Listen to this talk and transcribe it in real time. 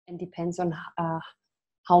and depends on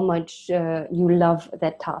how much you love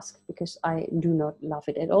that task, because I do not love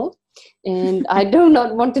it at all. And I do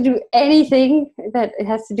not want to do anything that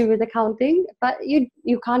has to do with accounting, but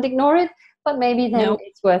you can't ignore it. But maybe then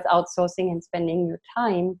it's worth outsourcing and spending your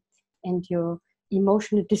time and your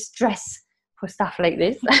emotional distress for stuff like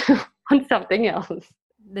this on something else.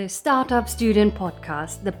 The Startup Student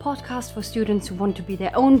Podcast, the podcast for students who want to be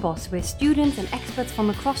their own boss, where students and experts from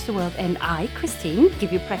across the world and I, Christine,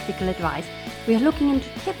 give you practical advice. We are looking into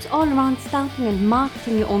tips all around starting and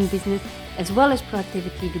marketing your own business, as well as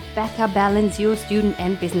productivity to better balance your student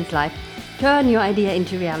and business life. Turn your idea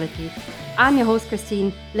into reality. I'm your host,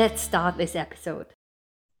 Christine. Let's start this episode.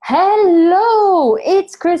 Hello,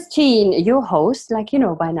 it's Christine, your host, like you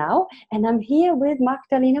know by now, and I'm here with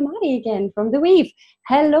Magdalena Mahdi again from The Weave.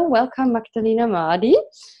 Hello, welcome, Magdalena Mahdi.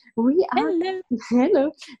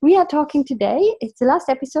 Hello. We are talking today. It's the last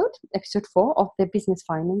episode 4 of the business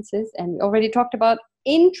finances, and we already talked about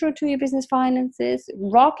intro to your business finances,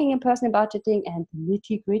 rocking your personal budgeting, and the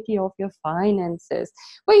nitty-gritty of your finances,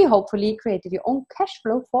 where you hopefully created your own cash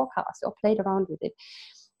flow forecast or played around with it.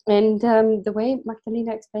 And the way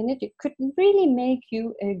Magdalena explained it could really make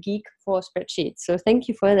you a geek for spreadsheets. So thank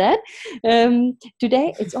you for that.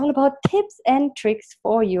 Today, it's all about tips and tricks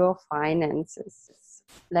for your finances.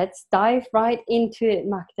 Let's dive right into it,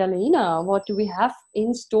 Magdalena. What do we have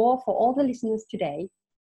in store for all the listeners today?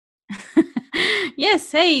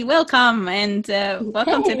 Yes, hey, welcome, and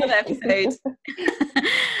welcome to another episode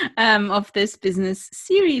of this business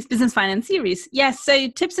finance series. Yes, so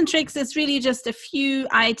tips and tricks is really just a few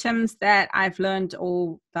items that I've learned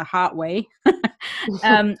all the hard way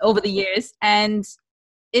over the years, and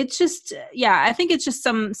it's just I think it's just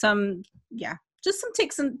some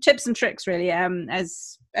tips and tricks really.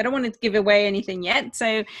 As I don't want to give away anything yet,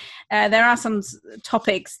 so there are some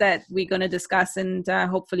topics that we're going to discuss, and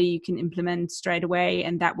hopefully you can implement straight away,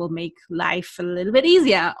 and that will make life a little bit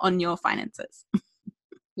easier on your finances.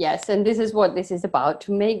 Yes, and this is what this is about,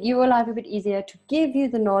 to make your life a bit easier, to give you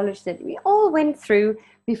the knowledge that we all went through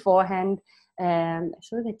beforehand,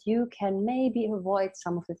 so that you can maybe avoid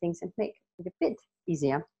some of the things and make it a bit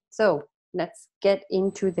easier. So let's get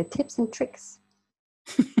into the tips and tricks.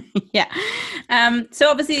 So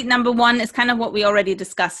obviously number one is kind of what we already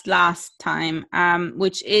discussed last time,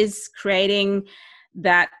 which is creating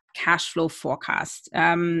that cash flow forecast.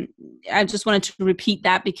 I just wanted to repeat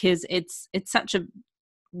that because it's such a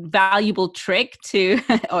valuable trick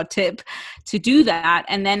or tip to do that,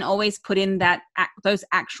 and then always put in those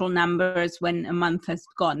actual numbers when a month has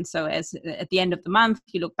gone. So as at the end of the month,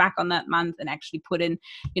 you look back on that month and actually put in,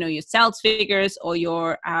 your sales figures or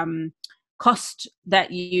your cost that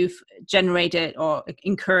you've generated or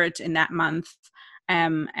incurred in that month,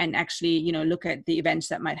 and actually, look at the events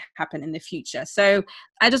that might happen in the future. So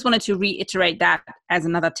I just wanted to reiterate that as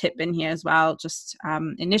another tip in here as well. Just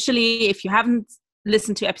initially, if you haven't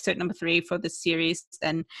listened to episode number 3 for this series,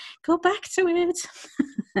 then go back to it.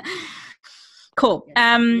 Cool.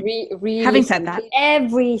 Having said that,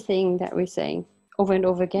 everything that we're saying over and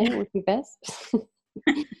over again would be best.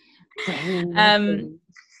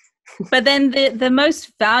 But then the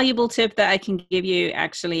most valuable tip that I can give you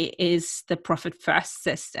actually is the Profit First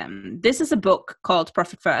system. This is a book called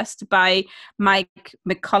Profit First by Mike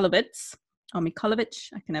Michalowicz. I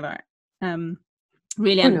can never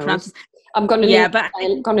really pronounce it. I'm going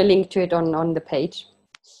to link to it on the page.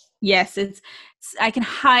 Yes, I can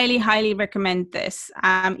highly recommend this.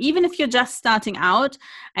 Even if you're just starting out,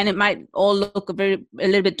 and it might all look a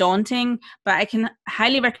little bit daunting, but I can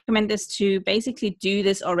highly recommend this to basically do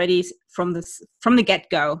this already from the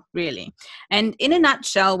get-go, really. And in a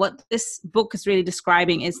nutshell, what this book is really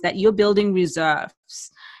describing is that you're building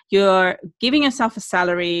reserves. You're giving yourself a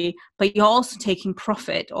salary, but you're also taking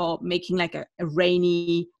profit or making like a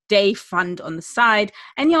rainy day fund on the side,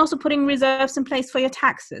 and you're also putting reserves in place for your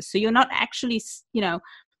taxes. So you're not actually,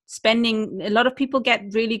 spending. A lot of people get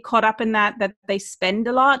really caught up in that they spend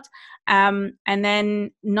a lot, and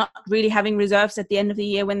then not really having reserves at the end of the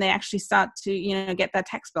year when they actually start to, get that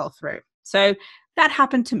tax bill through. So that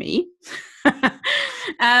happened to me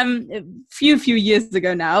a few years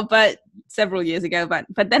ago now, but several years ago.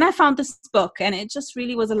 But then I found this book, and it just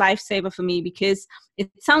really was a lifesaver for me, because it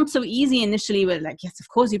sounds so easy initially. We're like, yes, of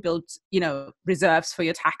course you build, reserves for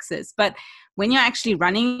your taxes. But when you're actually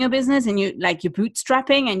running your business and you're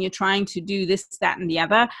bootstrapping and you're trying to do this, that, and the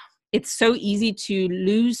other, it's so easy to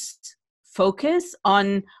lose focus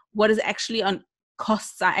on what is actually on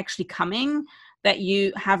costs are actually coming that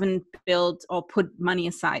you haven't built or put money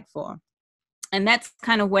aside for. And that's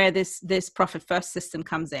kind of where this Profit First system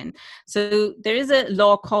comes in. So there is a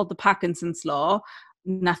law called the Parkinson's Law,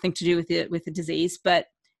 nothing to do with the disease, but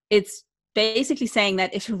it's basically saying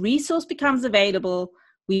that if a resource becomes available,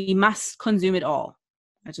 we must consume it all.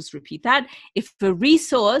 I just repeat that. If a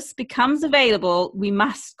resource becomes available, we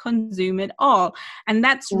must consume it all. And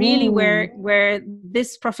that's really where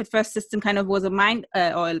this profit first system kind of was a mind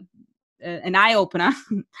or an eye opener,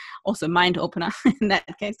 also mind opener in that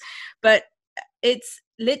case. But it's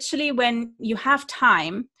literally when you have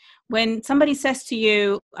time, when somebody says to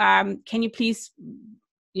you, can you please,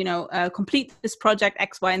 complete this project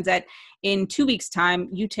X, Y, and Z in 2 weeks' time,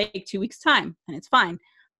 you take 2 weeks' time, and it's fine.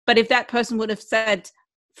 But if that person would have said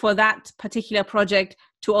for that particular project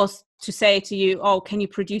to us to say to you, oh, can you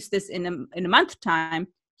produce this in a month time,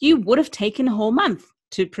 you would have taken a whole month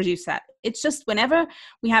to produce that. It's just whenever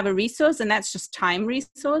we have a resource, and that's just time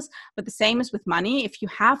resource, but the same as with money. If you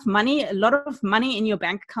have money, a lot of money in your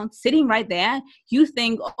bank account sitting right there, you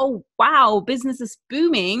think, oh, wow, business is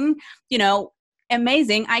booming,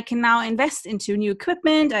 amazing. I can now invest into new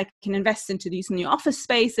equipment. I can invest into these new office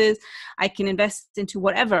spaces. I can invest into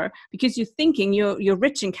whatever, because you're thinking you're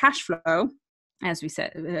rich in cash flow, as we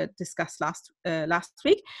said, discussed last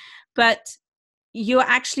week, but you're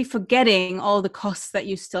actually forgetting all the costs that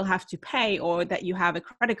you still have to pay, or that you have a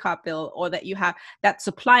credit card bill, or that you have that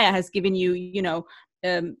supplier has given you,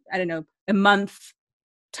 a month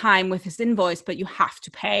time with his invoice, but you have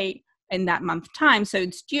to pay in that month time, so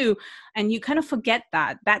it's due, and you kind of forget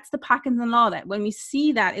that. That's the Parkinson law. That when we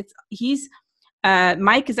see that,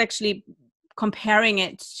 Mike is actually comparing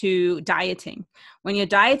it to dieting. When you're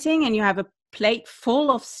dieting and you have a plate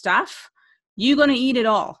full of stuff, you're going to eat it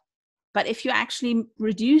all. But if you're actually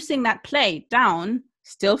reducing that plate down,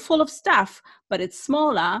 still full of stuff, but it's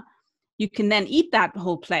smaller, you can then eat that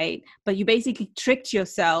whole plate, but you basically tricked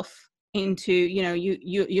yourself into,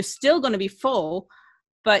 you're still going to be full,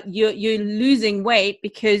 but you're losing weight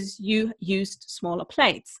because you used smaller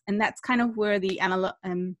plates. And that's kind of where the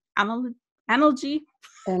analogy,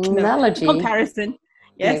 comparison,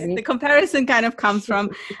 yes, maybe. The comparison kind of comes from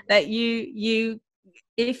that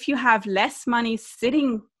if you have less money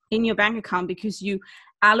sitting in your bank account because you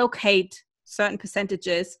allocate certain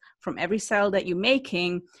percentages from every sale that you're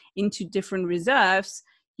making into different reserves,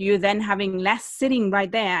 you're then having less sitting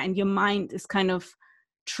right there, and your mind is kind of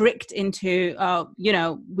tricked into,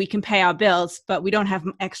 we can pay our bills, but we don't have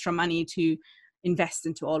extra money to invest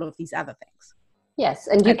into all of these other things. Yes,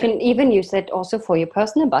 and you can even use it also for your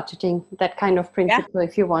personal budgeting, that kind of principle,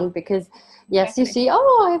 if you want, because you see,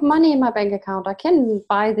 oh, I have money in my bank account, I can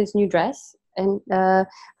buy this new dress, and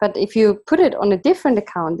but if you put it on a different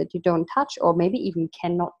account that you don't touch, or maybe even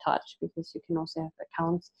cannot touch, because you can also have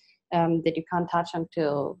accounts that you can't touch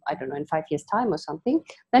until, I don't know, in 5 years' time or something,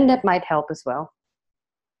 then that might help as well.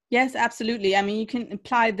 Yes, absolutely. I mean, you can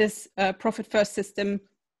apply this profit first system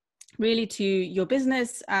really to your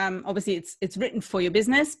business. Obviously, it's written for your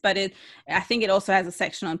business, but I think it also has a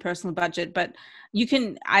section on personal budget. But you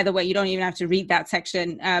can either way. You don't even have to read that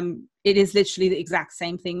section. It is literally the exact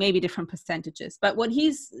same thing, maybe different percentages. But what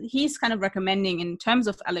he's kind of recommending in terms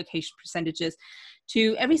of allocation percentages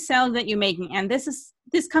to every sale that you're making, and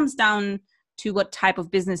this comes down to what type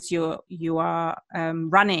of business you are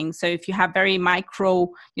running. So if you have very micro,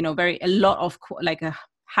 a lot of like a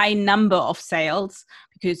high number of sales,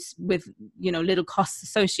 because with little costs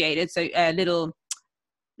associated, so little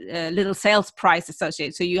sales price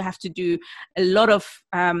associated, so you have to do a lot of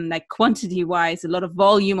like quantity wise, a lot of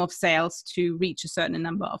volume of sales to reach a certain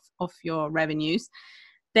number of your revenues,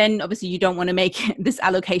 then obviously you don't want to make this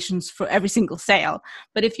allocations for every single sale.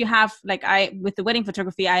 But if you have, like with the wedding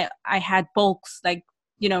photography, I had bulks, like,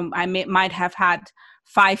 I might have had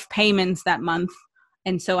 5 payments that month.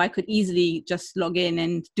 And so I could easily just log in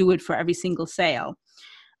and do it for every single sale.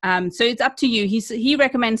 So it's up to you. He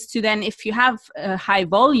recommends to then, if you have a high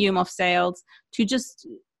volume of sales, to just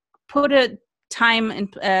put a time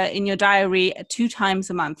in your diary 2 times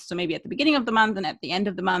a month. So maybe at the beginning of the month and at the end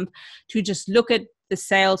of the month, to just look at the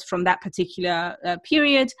sales from that particular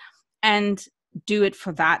period and do it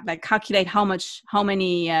for that. Like calculate how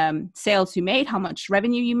many sales you made, how much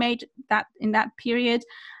revenue you made that in that period,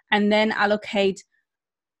 and then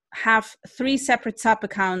have 3 separate sub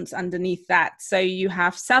accounts underneath that. So you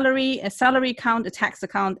have a salary account, a tax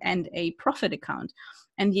account, and a profit account.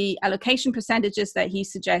 And the allocation percentages that he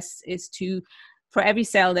suggests is for every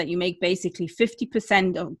sale that you make, basically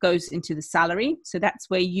 50% goes into the salary. So that's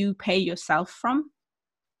where you pay yourself from.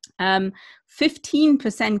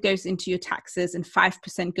 15% goes into your taxes, and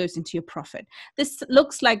 5% goes into your profit. This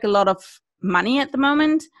looks like a lot of money at the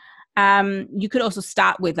moment. You could also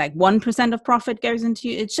start with like 1% of profit goes into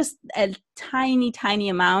you. It's just a tiny, tiny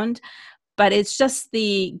amount. but it's just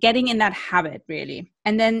the getting in that habit really.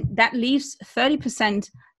 And then that leaves 30%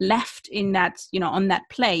 left in that, on that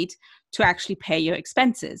plate to actually pay your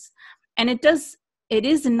expenses. And it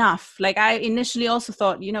is enough. Like I initially also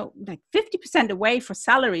thought, like 50% away for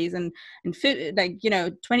salaries and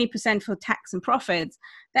 20% for tax and profits.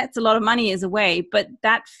 That's a lot of money is away. But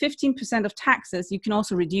that 15% of taxes you can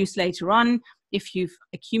also reduce later on if you've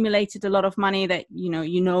accumulated a lot of money that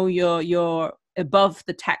you're above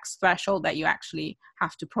the tax threshold that you actually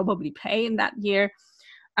have to probably pay in that year.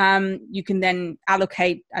 You can then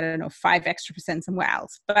allocate, 5% extra somewhere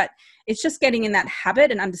else. But it's just getting in that habit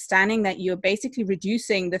and understanding that you're basically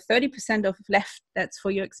reducing the 30% of left that's for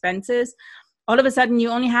your expenses. All of a sudden, you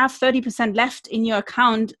only have 30% left in your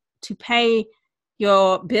account to pay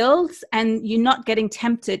your bills, and you're not getting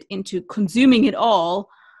tempted into consuming it all.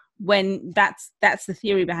 When that's the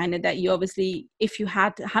theory behind it, that you obviously, if you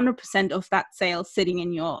had 100% of that sale sitting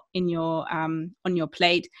in your on your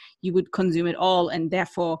plate, you would consume it all and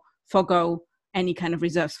therefore forgo any kind of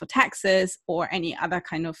reserves for taxes or any other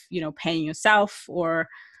kind of paying yourself or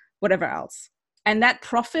whatever else. And that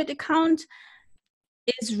profit account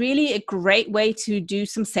is really a great way to do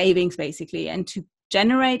some savings basically, and to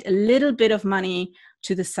generate a little bit of money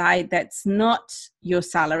to the side that's not your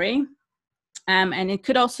salary. And it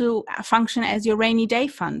could also function as your rainy day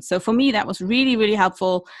fund. So for me, that was really, really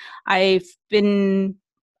helpful. I think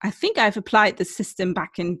I've applied the system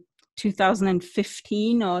back in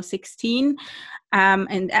 2015 or 16,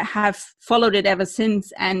 and I have followed it ever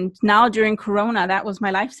since. And now during Corona, that was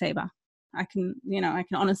my lifesaver. I can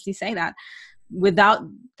honestly say that without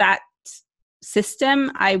that system,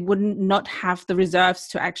 I would not have the reserves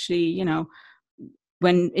to actually,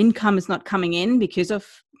 when income is not coming in because of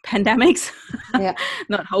pandemics,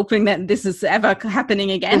 not hoping that this is ever happening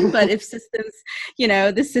again. But if systems,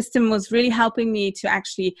 the system was really helping me to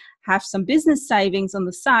actually have some business savings on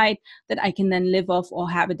the side that I can then live off or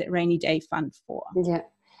have a rainy day fund for. Yeah.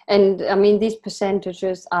 And I mean, these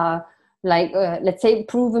percentages are like, let's say,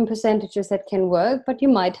 proven percentages that can work, but you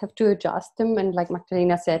might have to adjust them. And like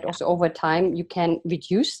Magdalena said, also over time, you can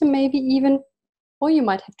reduce them maybe even, or you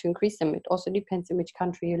might have to increase them. It also depends in which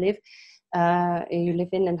country you live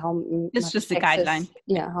in and how it's just taxes, a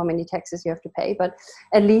guideline. How many taxes you have to pay, but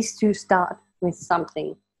at least to start with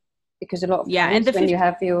something, because a lot of times when you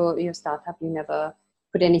have your startup, you never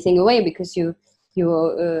put anything away because you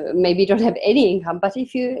maybe don't have any income. But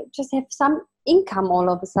if you just have some income all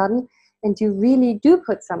of a sudden and you really do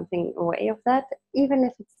put something away of that, even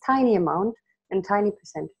if it's tiny amount and tiny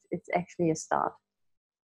percentage, it's actually a start.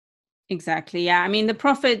 Exactly. Yeah. I mean, the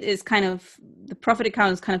profit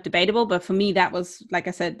account is kind of debatable, but for me, that was, like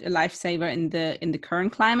I said, a lifesaver in the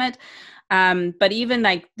current climate. But even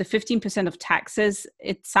like the 15% of taxes,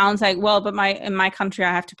 it sounds like, well, but in my country,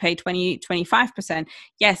 I have to pay 25%.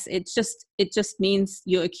 Yes. It just means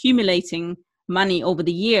you're accumulating money over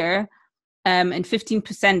the year. And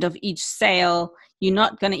 15% of each sale, you're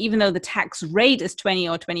not going to, even though the tax rate is 20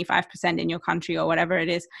 or 25% in your country or whatever it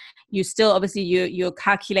is, you still, obviously you're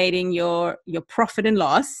calculating your profit and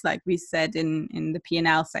loss, like we said in the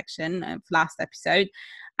P&L section of last episode.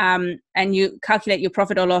 And you calculate your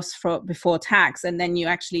profit or loss before tax, and then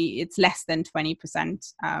it's less than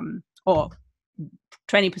 20%, or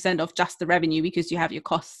 20% of just the revenue, because you have your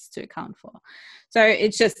costs to account for. So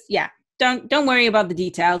it's just, Don't worry about the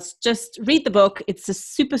details. Just read the book. It's a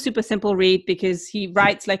super, super simple read because he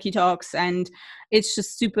writes like he talks, and it's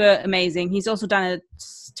just super amazing. He's also done a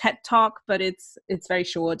TED talk, but it's very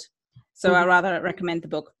short. So I rather recommend the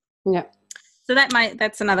book. Yeah. So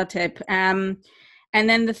that's another tip. And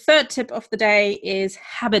then the third tip of the day is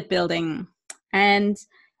habit building. And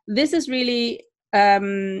this is really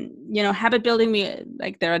habit building,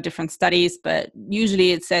 there are different studies, but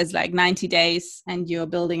usually it says like 90 days and you're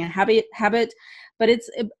building a habit, but it's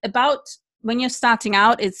about, when you're starting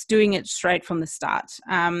out, it's doing it straight from the start.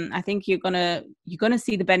 I think you're gonna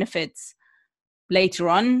see the benefits later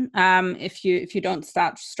on, if you don't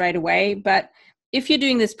start straight away. But if you're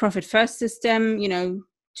doing this profit first system,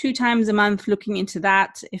 2 times a month, looking into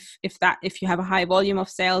that, if you have a high volume of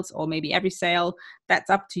sales, or maybe every sale, that's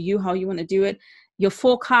up to you how you want to do it. Your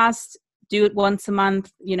forecast, do it once a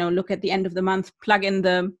month, look at the end of the month, plug in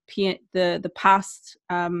the past,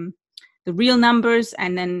 the real numbers,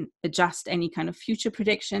 and then adjust any kind of future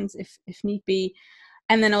predictions if need be.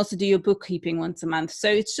 And then also do your bookkeeping once a month. So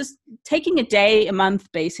it's just taking a day a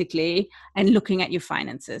month basically and looking at your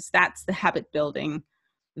finances. That's the habit building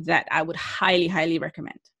that I would highly, highly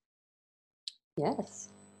recommend. Yes.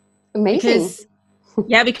 Amazing.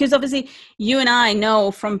 Because obviously you and I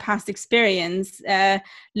know from past experience,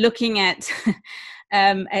 looking at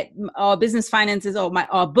at our business finances or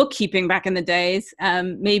our bookkeeping back in the days,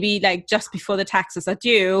 maybe like just before the taxes are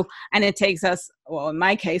due. And it takes us, well, in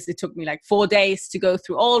my case, it took me like 4 days to go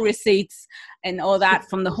through all receipts and all that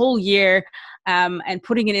from the whole year, and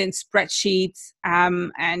putting it in spreadsheets.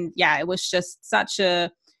 And yeah, it was just such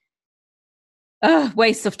a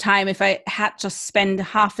waste of time if I had just spend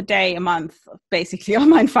half a day a month basically on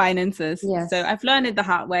my finances. Yes. So I've learned it the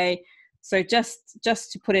hard way. So just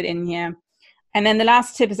to put it in here. And then the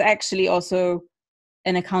last tip is actually also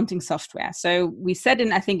an accounting software. So we said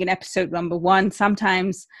I think in episode number 1,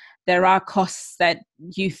 sometimes there are costs that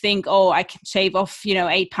you think, oh, I can shave off,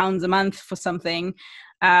 £8 a month for something.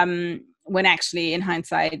 When actually in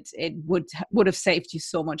hindsight, it would have saved you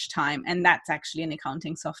so much time. And that's actually an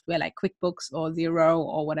accounting software like QuickBooks or Xero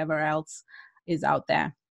or whatever else is out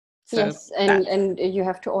there. So yes, and you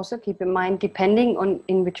have to also keep in mind, depending on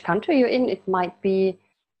in which country you're in, it might be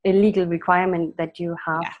a legal requirement that you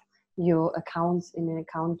have your accounts in an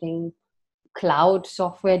accounting cloud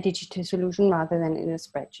software digital solution rather than in a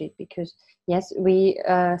spreadsheet. Because yes, we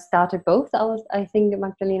started both, I think,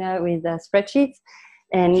 Magdalena, with spreadsheets.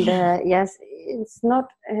 And yes, it's not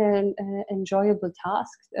an enjoyable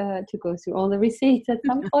task to go through all the receipts at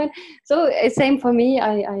some point. So same for me.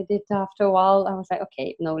 I did after a while. I was like,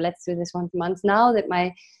 okay, no, let's do this once a month. Now that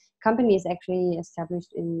my company is actually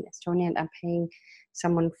established in Estonia and I'm paying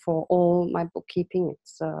someone for all my bookkeeping,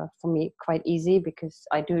 it's for me quite easy because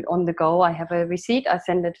I do it on the go. I have a receipt. I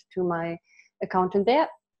send it to my accountant there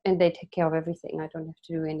and they take care of everything. I don't have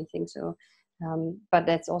to do anything. So but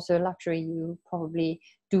that's also a luxury you probably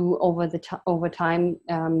do over time,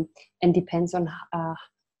 and depends on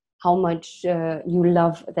how much you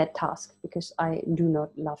love that task, because I do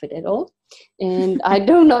not love it at all. And I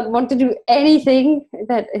do not want to do anything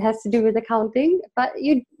that has to do with accounting, but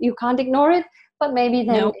you can't ignore it. But maybe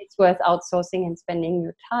then it's worth outsourcing and spending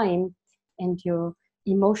your time and your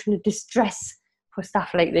emotional distress for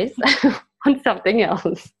stuff like this on something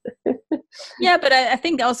else. Yeah, but I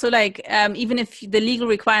think also like even if the legal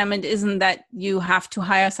requirement isn't that you have to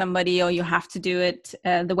hire somebody or you have to do it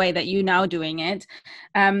the way that you're now doing it,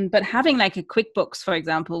 but having like a QuickBooks, for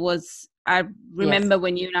example, I remember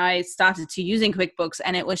when you and I started to using QuickBooks,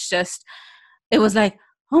 and it was like,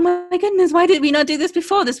 oh my goodness, why did we not do this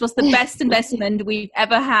before? This was the best investment we've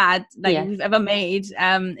ever had, we've ever made.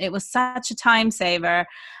 It was such a time saver.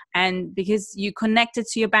 And because you connect it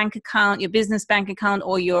to your bank account, your business bank account,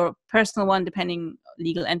 or your personal one, depending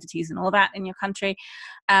legal entities and all that in your country.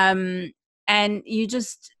 And you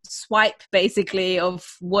just swipe basically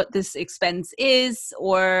of what this expense is,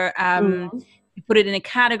 or you put it in a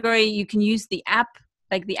category. You can use the app.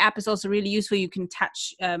 Like the app is also really useful. You can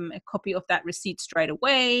attach a copy of that receipt straight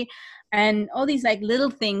away, and all these like little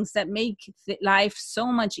things that make life so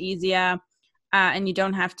much easier. And you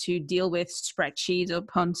don't have to deal with spreadsheets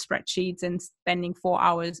upon spreadsheets and spending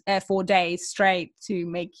 4 days straight to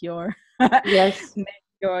make your make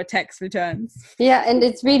your tax returns. Yeah, and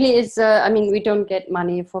it's really is. I mean, we don't get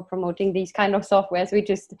money for promoting these kind of softwares. We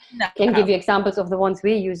just can give you examples of the ones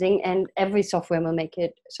we're using, and every software will make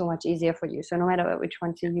it so much easier for you. So no matter which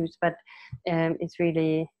ones you use, but it's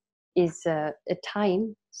really is a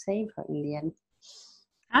time saver in the end.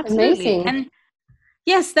 Absolutely. Amazing. And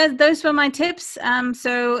yes, those were my tips.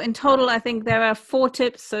 So in total, I think there are 4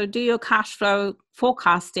 tips. So do your cash flow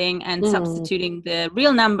forecasting and substituting the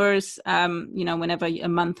real numbers, whenever a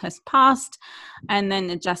month has passed, and then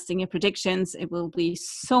adjusting your predictions. It will be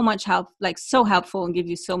so helpful and give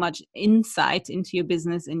you so much insight into your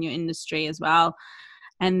business and your industry as well.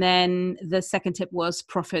 And then the second tip was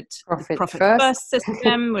profit first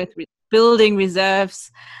system with building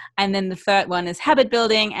reserves. And then the third one is habit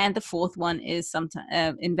building. And the fourth one is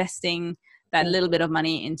investing that little bit of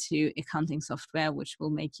money into accounting software, which will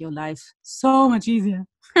make your life so much easier.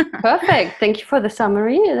 Perfect. Thank you for the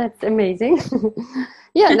summary. That's amazing.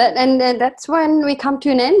 Yeah, that's when we come to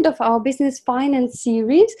an end of our business finance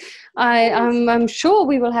series. I'm sure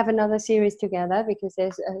we will have another series together, because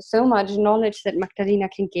there's so much knowledge that Magdalena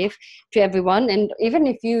can give to everyone. And even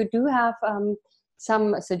if you do have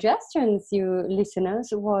some suggestions, you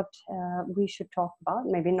listeners, what we should talk about,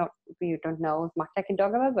 maybe not, you don't know if Magda can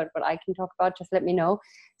talk about, but what I can talk about, just let me know.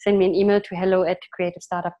 Send me an email to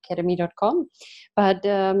hello@creativestartupacademy.com. But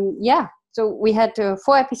so we had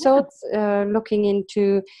 4 episodes looking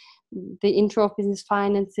into the intro of business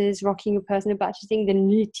finances, rocking your personal budgeting, the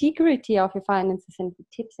nitty-gritty of your finances, and the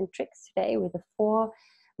tips and tricks today with the 4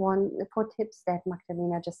 tips that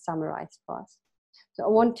Magdalena just summarized for us. So I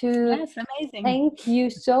want to thank you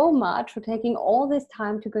so much for taking all this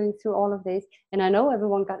time to going through all of this. And I know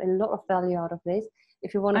everyone got a lot of value out of this.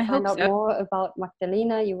 If you want I to find hope out so. more about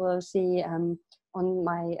Magdalena, you will see on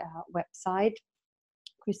my website,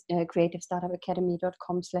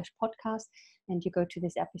 creativestartupacademy.com/podcast, and you go to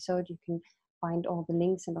this episode, you can find all the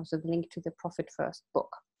links and also the link to the Profit First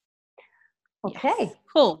book. Okay. Yes.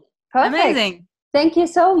 Cool. Perfect. Amazing. Thank you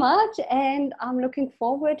so much. And I'm looking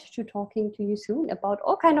forward to talking to you soon about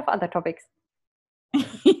all kind of other topics.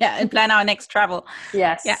 Yeah, and plan our next travel.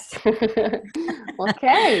 Yes. Yeah.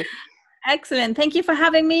 Okay. Excellent. Thank you for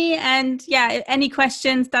having me. And yeah, any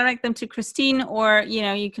questions, direct them to Christine, or,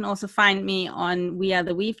 you can also find me on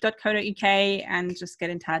wearetheweave.co.uk and just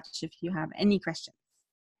get in touch if you have any questions.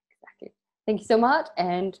 Exactly. Thank you so much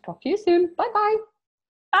and talk to you soon. Bye-bye.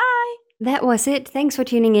 Bye. That was it. Thanks for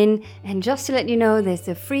tuning in. And just to let you know, there's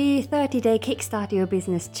a free 30-day Kickstart Your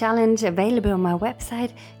Business Challenge available on my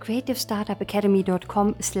website,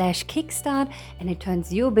 creativestartupacademy.com/kickstart, and it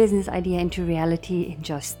turns your business idea into reality in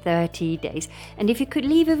just 30 days. And if you could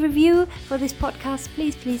leave a review for this podcast,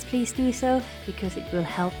 please, please, please do so, because it will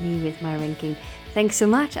help me with my ranking. Thanks so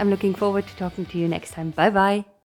much. I'm looking forward to talking to you next time. Bye-bye.